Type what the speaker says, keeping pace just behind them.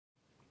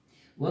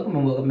Welcome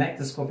and welcome back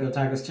to Scorpio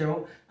Tigers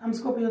Tarot. I'm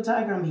Scorpio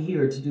Tiger. I'm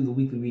here to do the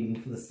weekly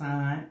reading for the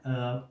sign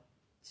of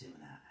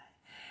Gemini.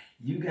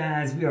 You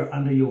guys, we are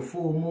under your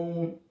full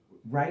moon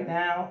right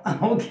now,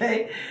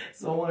 okay?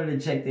 So I wanted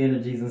to check the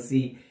energies and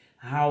see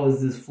how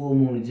is this full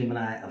moon in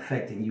Gemini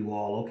affecting you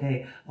all,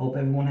 okay? I hope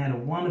everyone had a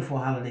wonderful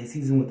holiday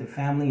season with their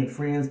family and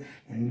friends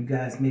and you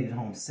guys made it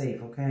home safe,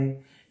 okay?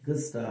 Good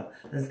stuff.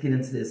 Let's get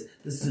into this.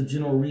 This is a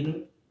general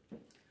reading.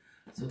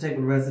 So take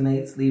what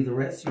resonates, leave the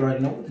rest. You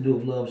already know what to do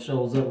if love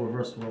shows up,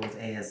 reverse roles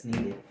as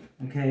needed.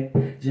 Okay?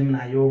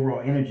 Gemini, your overall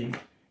energy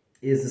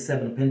is the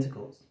Seven of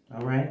Pentacles.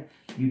 All right?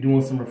 You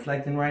doing some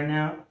reflecting right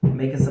now?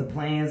 Making some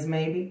plans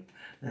maybe?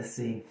 Let's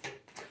see.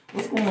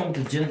 What's going on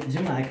with the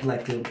Gemini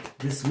Collective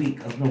this week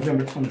of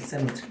November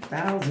 27,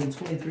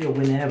 2023 or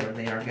whenever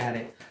they are got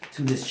it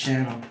to this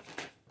channel?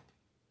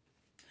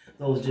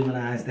 Those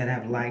Geminis that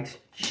have liked,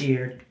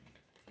 shared,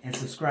 and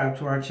subscribed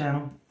to our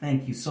channel,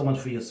 thank you so much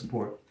for your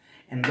support.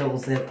 And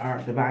those that are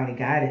divinely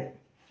guided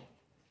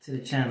to the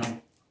channel,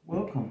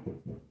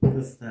 welcome.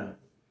 Good stuff.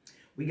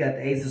 We got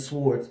the Ace of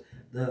Swords,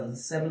 the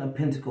Seven of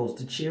Pentacles,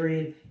 the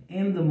Chariot,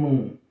 and the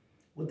Moon.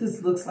 What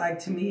this looks like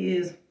to me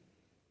is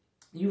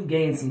you've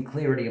gained some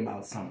clarity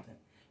about something,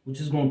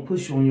 which is going to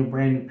push you on your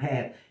brand new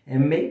path.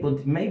 And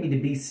maybe to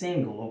be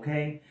single,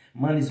 okay?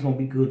 Money's going to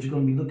be good. You're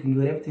going to be looking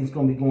good. Everything's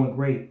going to be going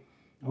great,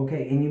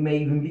 okay? And you may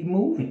even be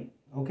moving,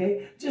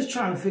 okay? Just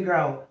trying to figure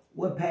out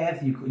what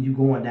path you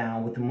going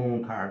down with the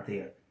Moon card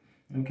there.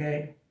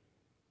 Okay?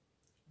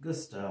 Good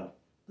stuff.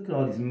 Look at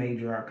all these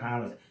major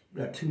arcanas.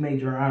 You got two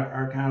major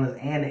arcanas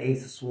and the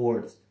Ace of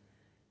Swords.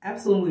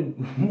 Absolutely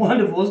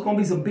wonderful. There's going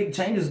to be some big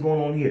changes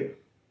going on here.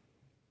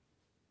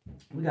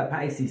 We got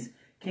Pisces,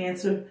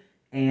 Cancer,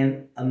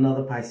 and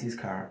another Pisces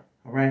card.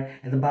 All right?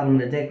 At the bottom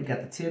of the deck, we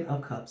got the Ten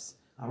of Cups.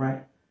 All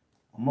right?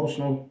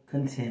 Emotional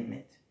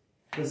contentment.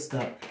 Good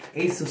stuff.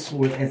 Ace of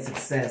Swords and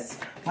success.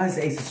 Why is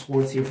the Ace of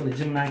Swords here for the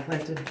Gemini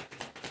Collective?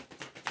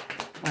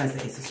 Why is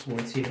the Ace of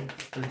Swords here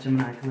for the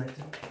Gemini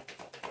Collective?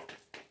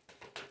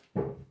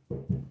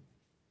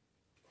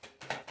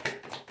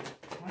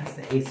 Why is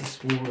the Ace of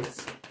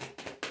Swords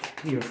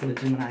here for the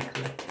Gemini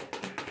Collective?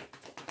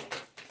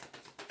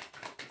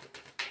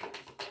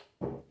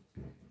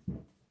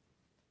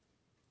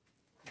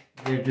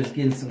 They're just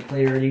getting some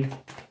clarity.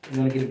 They're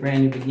going to get a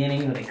brand new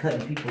beginning. Are they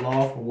cutting people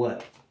off or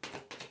what?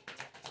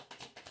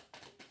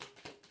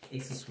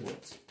 Ace of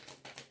Swords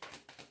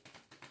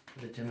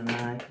for the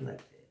Gemini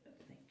Collective.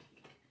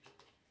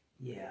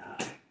 Yeah,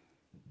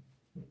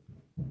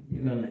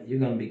 you're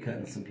gonna be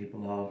cutting some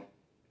people off.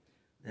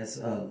 That's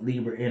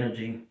Libra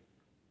energy.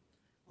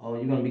 Oh,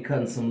 you're gonna be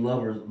cutting some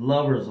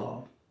lovers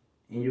off,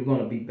 and you're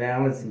gonna be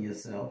balancing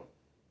yourself.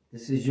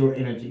 This is your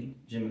energy,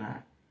 Gemini,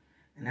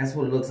 and that's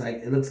what it looks like.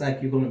 It looks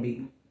like you're gonna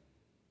be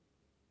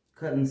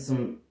cutting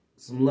some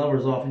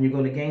lovers off, and you're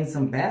gonna gain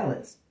some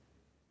balance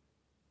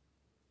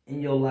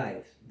in your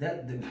life.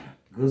 That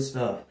good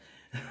stuff.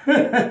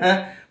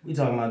 We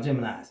talking about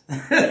Geminis.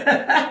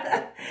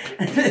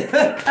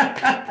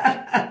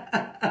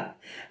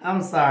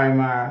 I'm sorry,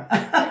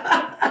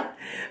 Mara.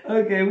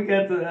 Okay, we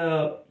got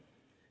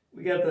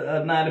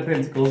the Nine of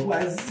Pentacles.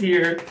 Why is this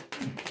here?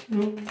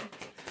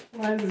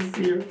 Why is this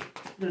here?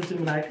 The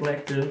Gemini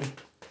Collective.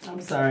 I'm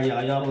sorry,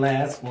 y'all. Y'all the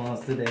last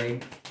ones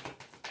today.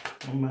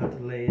 I'm about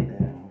to lay it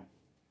down.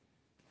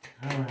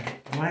 All right.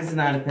 Why is the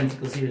Nine of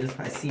Pentacles here? This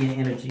Piscean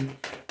energy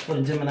for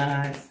the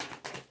Geminis.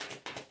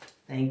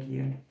 Thank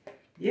you.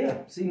 Yeah,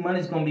 see,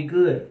 money's going to be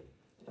good.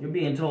 You're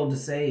being told to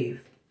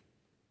save.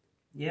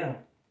 Yeah,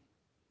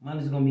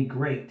 money's going to be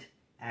great,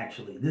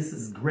 actually. This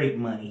is great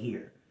money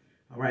here.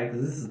 All right,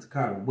 because this is the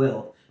card of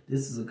wealth.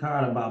 This is a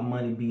card about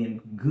money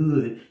being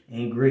good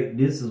and great.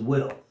 This is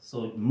wealth.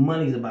 So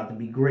money's about to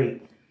be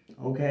great.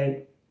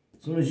 Okay?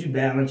 As soon as you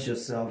balance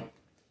yourself,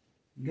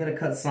 you got to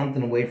cut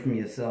something away from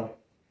yourself.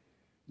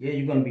 Yeah,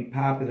 you're going to be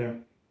popular,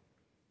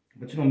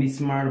 but you're going to be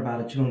smart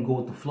about it. You're going to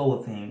go with the flow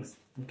of things.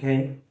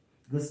 Okay?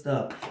 Good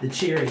stuff. The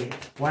Chariot.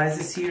 Why is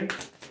this here?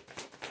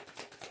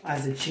 Why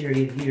is the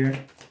Chariot here?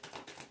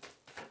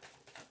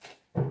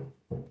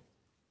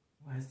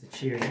 Why is the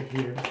Chariot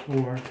here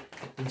for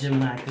the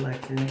Gemini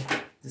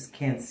Collective? This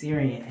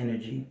Cancerian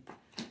energy.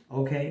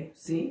 Okay,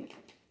 see?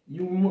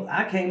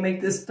 I can't make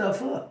this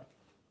stuff up.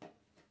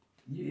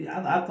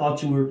 I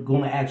thought you were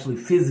going to actually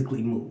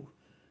physically move.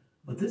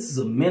 But this is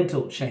a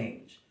mental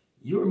change.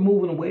 You're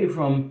moving away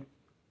from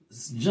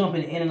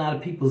jumping in and out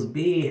of people's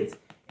beds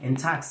and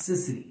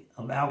toxicity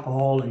of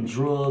alcohol and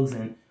drugs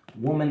and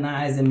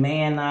womanizing,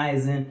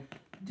 manizing,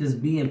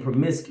 just being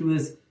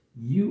promiscuous.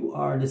 You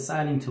are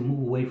deciding to move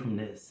away from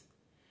this.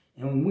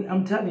 And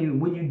I'm telling you,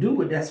 when you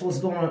do it, that's when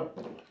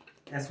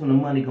the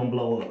money gonna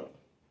blow up.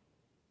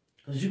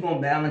 Because you're gonna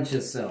balance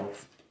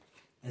yourself.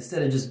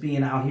 Instead of just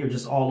being out here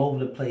just all over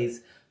the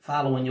place,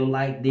 following your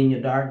light, then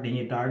your dark, then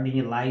your dark, then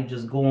your light,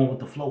 just going with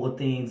the flow of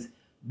things,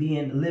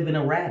 living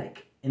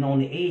erratic and on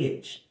the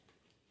edge.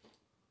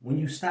 When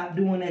you stop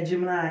doing that,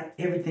 Gemini,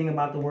 everything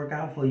about to work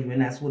out for you.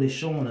 And that's what it's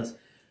showing us.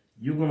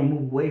 You're going to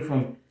move away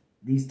from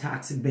these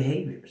toxic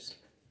behaviors.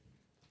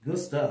 Good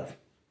stuff.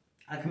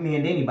 I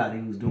commend anybody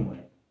who's doing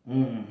it.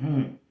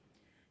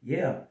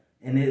 Yeah.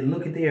 And then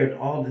look at there.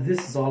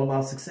 This is all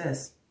about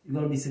success. You're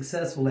going to be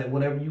successful at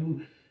whatever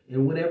you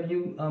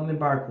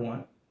embark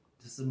on.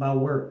 This is about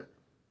work.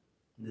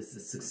 This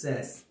is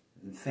success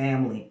and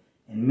family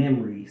and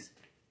memories.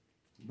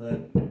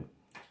 But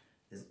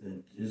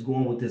it's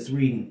going with this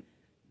reading.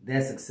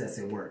 That's success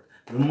at work.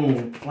 The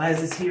moon. Why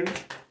is this here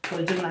for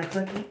the Gemini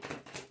collective?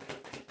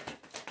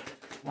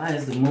 Why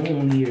is the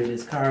moon here,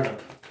 this card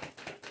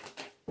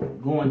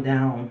of going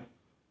down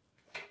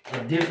a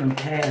different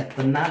path,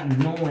 but not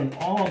knowing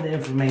all the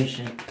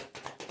information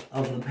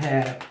of the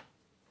path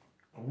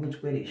of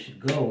which way they should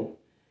go?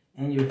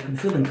 And you're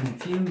feeling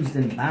confused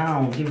and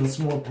bound. Give us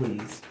more,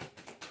 please.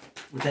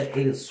 With that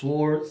Eight of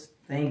Swords.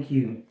 Thank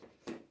you.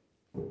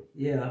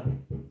 Yeah.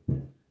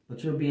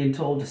 But you're being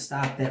told to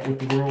stop that with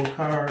the World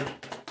card.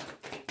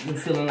 You're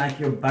feeling like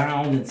you're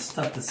bound and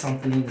stuck to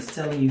something, and it's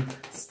telling you,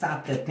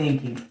 stop that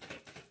thinking.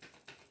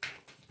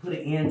 Put an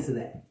end to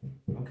that.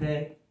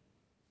 Okay?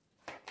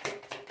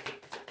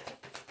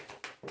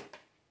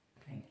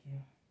 Thank you.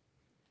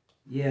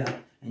 Yeah.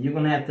 And you're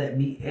going to have to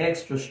be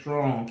extra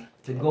strong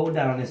to go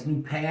down this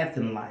new path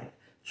in life.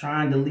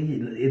 Trying to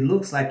lead. It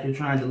looks like you're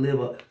trying to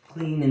live a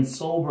clean and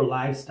sober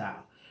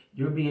lifestyle.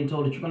 You're being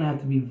told that you're going to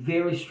have to be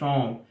very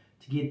strong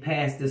to get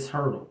past this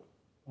hurdle.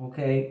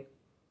 Okay?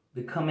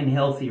 Becoming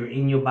healthier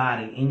in your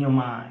body, in your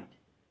mind.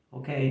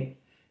 Okay?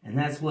 And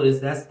that's what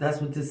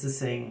this is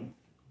saying.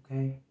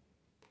 Okay?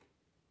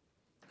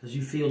 Because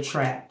you feel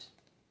trapped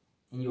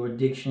in your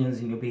addictions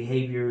and your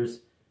behaviors.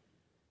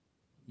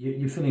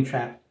 You're feeling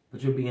trapped,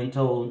 but you're being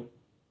told,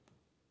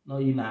 no,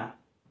 you're not.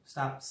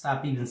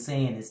 Stop even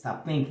saying it.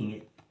 Stop thinking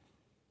it.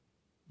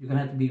 You're going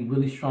to have to be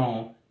really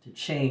strong to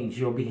change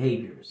your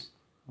behaviors.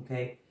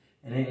 Okay?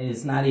 And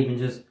it's not even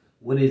just,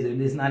 what is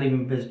it? It's not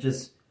even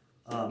just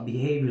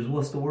behaviors.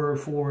 What's the word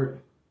for it?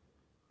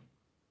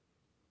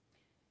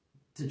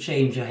 To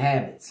change your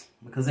habits.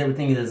 Because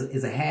everything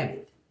is a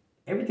habit.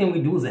 Everything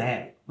we do is a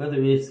habit. Whether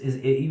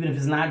even if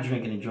it's not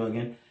drinking and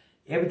drugging,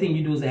 everything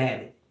you do is a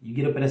habit. You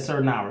get up at a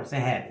certain hour, it's a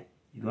habit.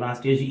 You go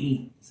downstairs, you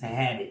eat, it's a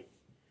habit.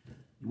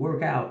 You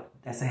work out,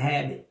 that's a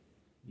habit.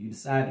 You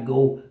decide to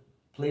go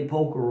play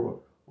poker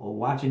or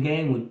watch a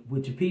game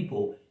with your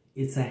people,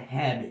 it's a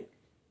habit.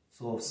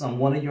 So if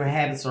one of your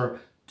habits are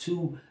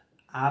too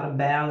out of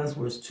balance,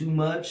 where it's too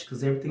much,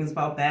 because everything is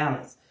about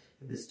balance.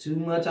 If it's too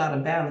much out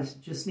of balance,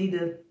 you just need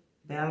to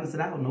balance it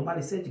out.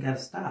 Nobody said you got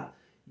to stop.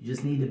 You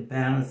just need to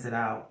balance it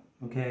out,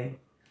 okay?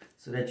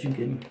 So that you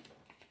can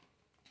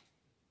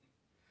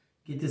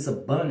get this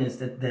abundance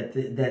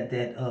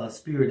that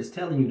spirit is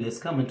telling you that's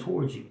coming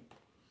towards you.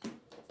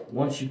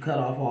 Once you cut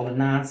off all the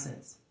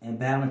nonsense and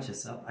balance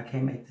yourself. I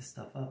can't make this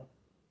stuff up.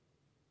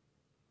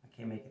 I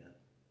can't make it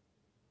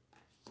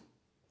up.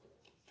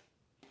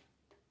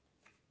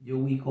 Your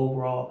week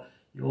overall,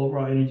 your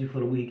overall energy for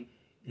the week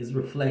is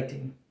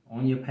reflecting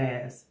on your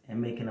past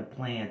and making a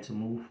plan to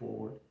move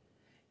forward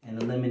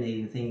and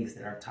eliminating things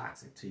that are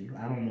toxic to you.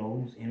 I don't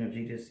know whose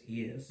energy this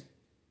is,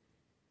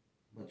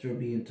 but you're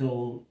being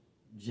told,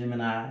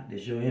 Gemini,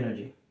 this is your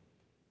energy.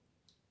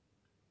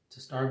 To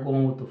start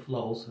going with the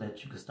flow so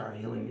that you can start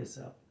healing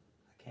yourself.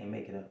 I can't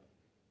make it up.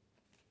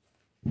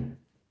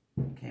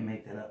 Can't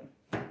make that up.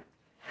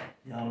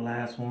 Y'all, the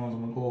last ones,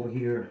 I'm going to go over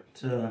here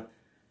to,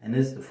 and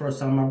this is the first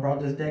time I brought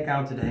this deck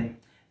out today.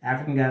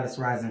 African Goddess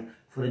Rising.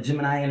 For the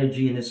Gemini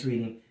energy in this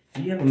reading.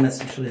 Do you have a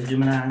message for this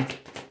Gemini?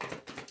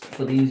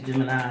 For these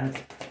Geminis?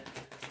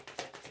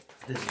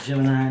 This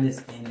Gemini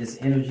and this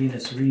energy in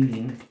this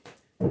reading.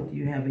 Do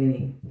you have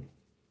any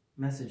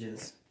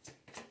messages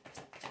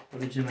for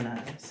the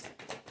Geminis?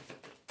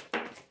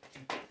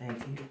 Thank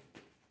you.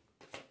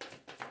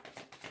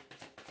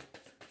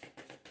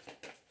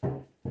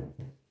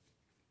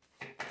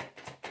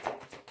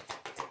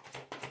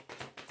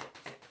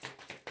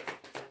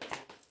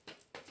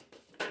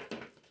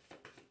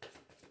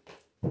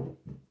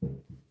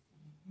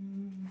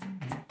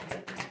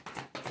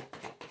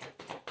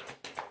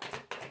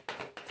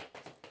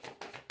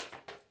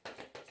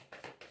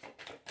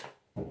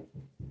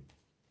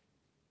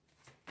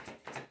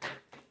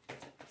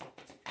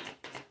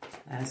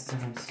 Last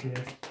time,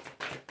 Spirit.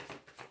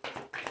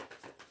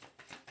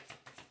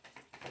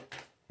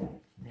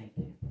 Thank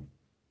you.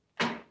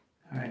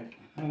 Alright,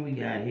 what we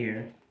got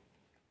here?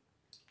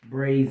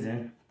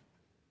 Brazen.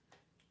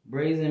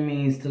 Brazen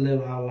means to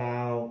live out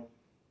loud.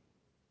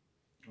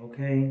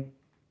 Okay?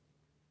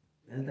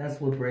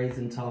 That's what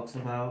Brazen talks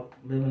about.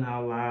 Living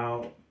out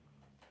loud.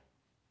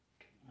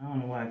 I don't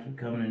know why I keep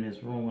coming in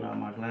this room without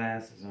my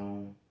glasses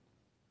on.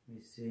 Let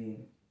me see.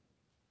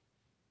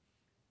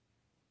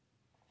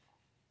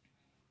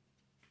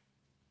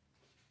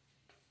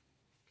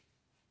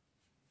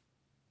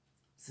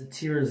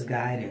 Satira's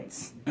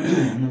guidance.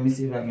 Let me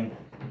see if I can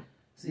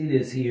see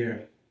this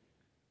here.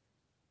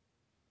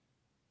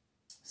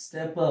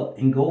 Step up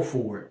and go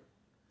for it.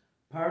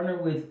 Partner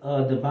with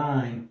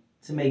Divine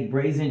to make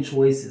brazen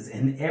choices,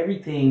 and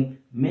everything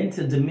meant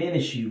to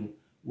diminish you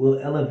will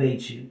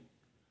elevate you.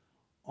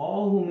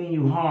 All who mean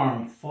you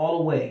harm fall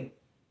away.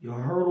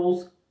 Your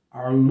hurdles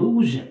are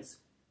illusions.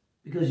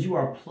 because you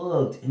are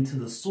plugged into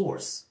the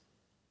source.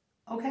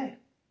 Okay.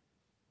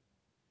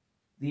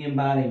 The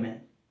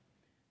embodiment.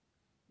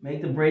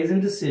 Make the brazen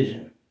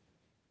decision.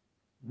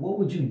 What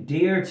would you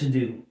dare to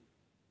do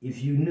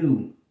if you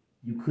knew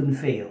you couldn't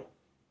fail?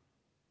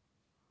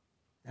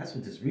 That's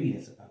what this reading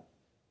is about.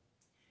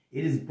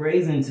 It is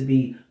brazen to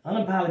be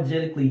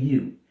unapologetically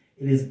you.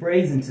 It is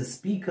brazen to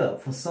speak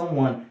up for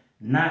someone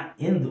not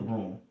in the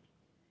room.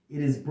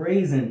 It is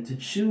brazen to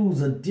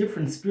choose a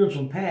different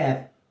spiritual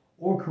path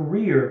or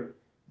career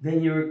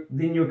than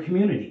your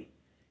community.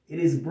 It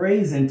is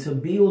brazen to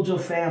build your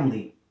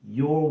family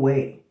your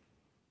way.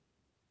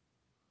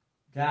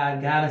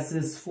 God,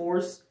 goddesses,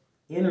 force,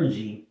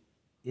 energy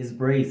is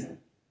brazen.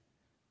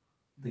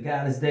 The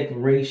goddess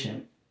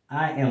declaration,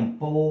 I am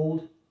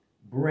bold,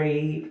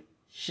 brave,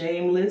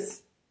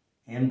 shameless,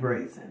 and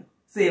brazen.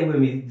 Say it with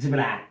me,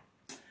 Gemini.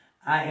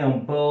 I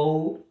am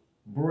bold,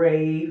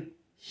 brave,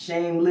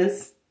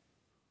 shameless,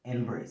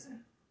 and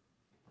brazen.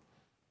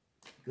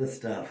 Good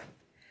stuff.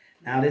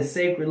 Now this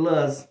sacred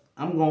lust,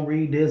 I'm going to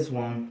read this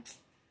one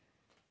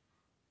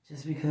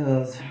just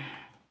because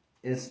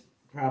it's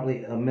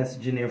probably a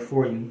message in there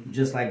for you,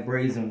 just like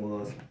brazen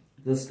was.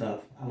 Good stuff.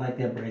 I like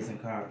that brazen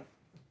card.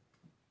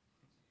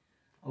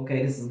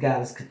 Okay, this is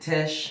Goddess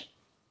Katesh.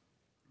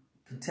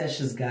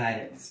 Katesh's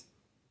guidance.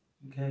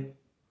 Okay.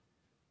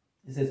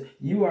 It says,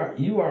 you are,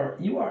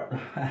 okay.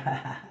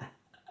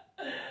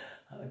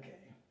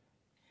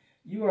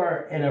 You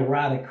are an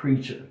erotic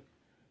creature.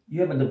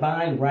 You have a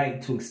divine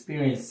right to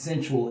experience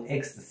sensual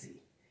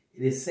ecstasy.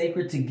 It is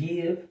sacred to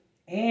give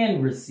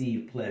and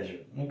receive pleasure.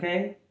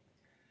 Okay.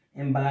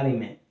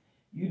 Embodiment.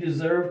 You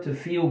deserve to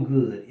feel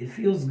good. It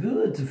feels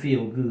good to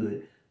feel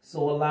good.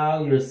 So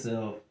allow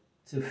yourself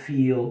to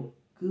feel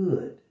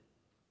good.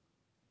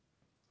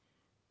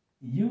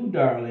 You,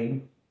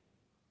 darling,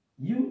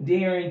 you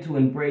daring to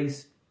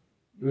embrace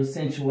your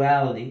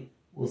sensuality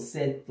will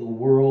set the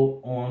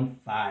world on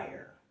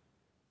fire.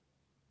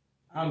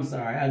 I'm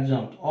sorry, I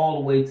jumped all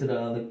the way to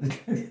the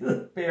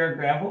other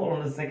paragraph. Hold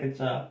on a second,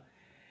 y'all.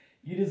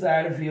 You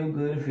desire to feel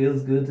good. It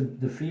feels good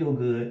to feel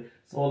good.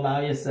 So allow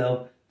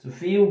yourself to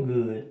feel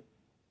good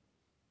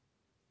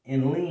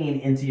and lean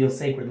into your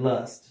sacred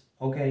lust.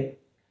 Okay?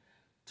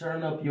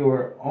 Turn up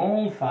your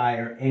own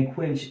fire and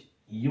quench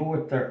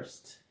your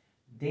thirst.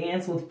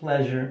 Dance with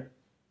pleasure.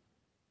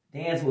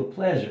 Dance with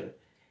pleasure.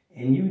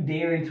 And you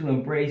daring to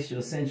embrace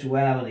your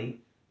sensuality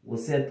will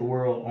set the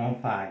world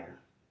on fire.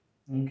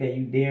 Okay,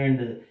 you daring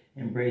to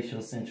embrace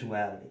your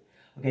sensuality.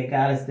 Okay,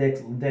 Goddess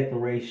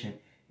declaration.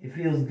 It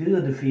feels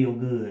good to feel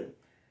good.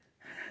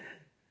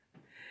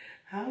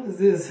 How is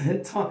this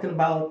talking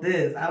about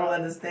this? I don't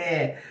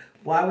understand.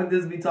 Why would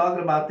this be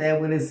talking about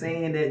that when it's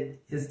saying that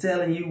it's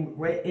telling you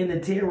in the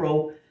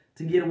tarot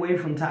to get away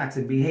from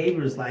toxic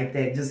behaviors like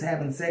that, just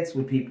having sex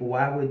with people?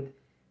 Why would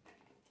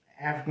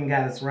African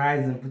Goddess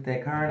Rising put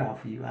that card out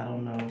for you? I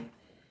don't know.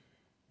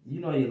 You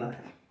know your life,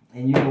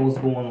 and you know what's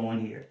going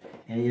on here.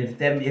 And if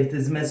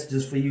this message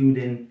is for you,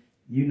 then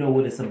you know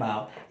what it's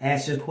about.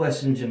 Ask your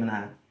question,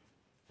 Gemini.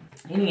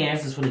 Any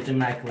answers for the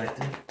Gemini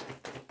collective?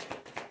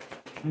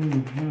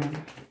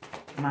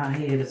 My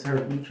head is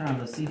hurting. I'm trying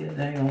to see that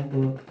dang old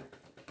book.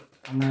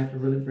 I'm going to have to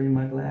really bring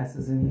my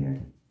glasses in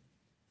here.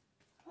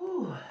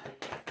 Ooh.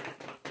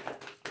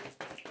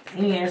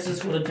 Any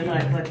answers for the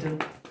Gemini collective?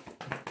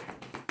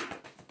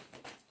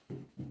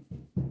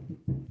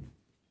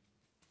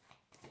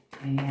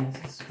 Any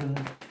answers for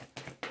the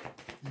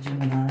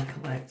Gemini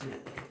collective?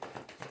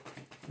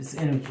 This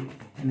energy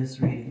in this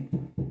reading.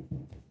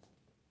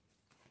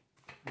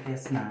 I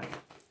guess not.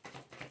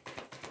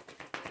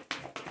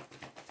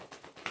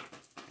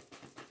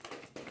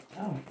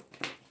 Oh.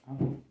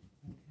 Okay.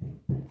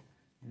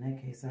 In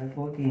that case, I'll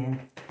go again.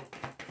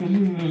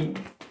 Yeah.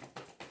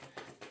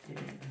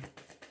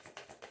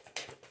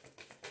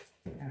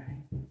 All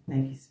right.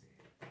 Thank you, Spirit.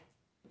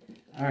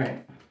 All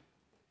right.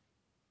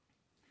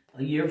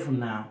 A year from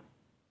now,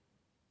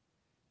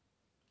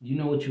 you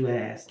know what you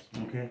asked,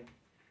 okay?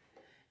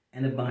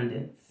 An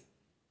abundance.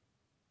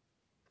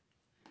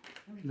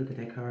 Let me look at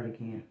that card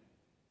again.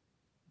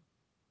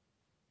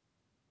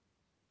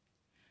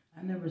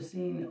 I never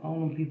seen all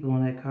them people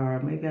on that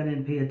card. Maybe I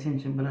didn't pay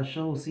attention, but I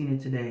sure seen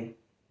it today.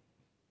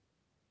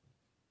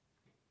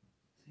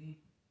 See?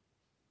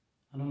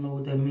 I don't know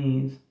what that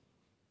means,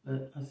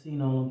 but I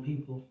seen all them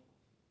people.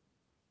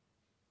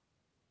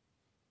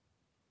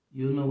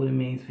 You'll know what it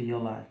means for your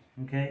life,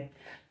 okay?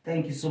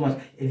 Thank you so much.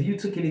 If you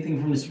took anything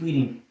from this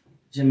reading,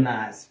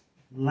 Geminis,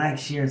 like,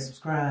 share,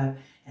 subscribe,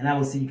 and I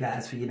will see you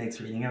guys for your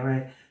next reading, all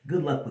right?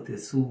 Good luck with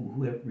this.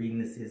 Whoever reading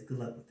this is, good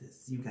luck with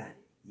this. You got it.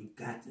 You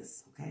got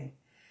this, okay?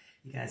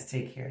 You guys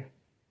take care.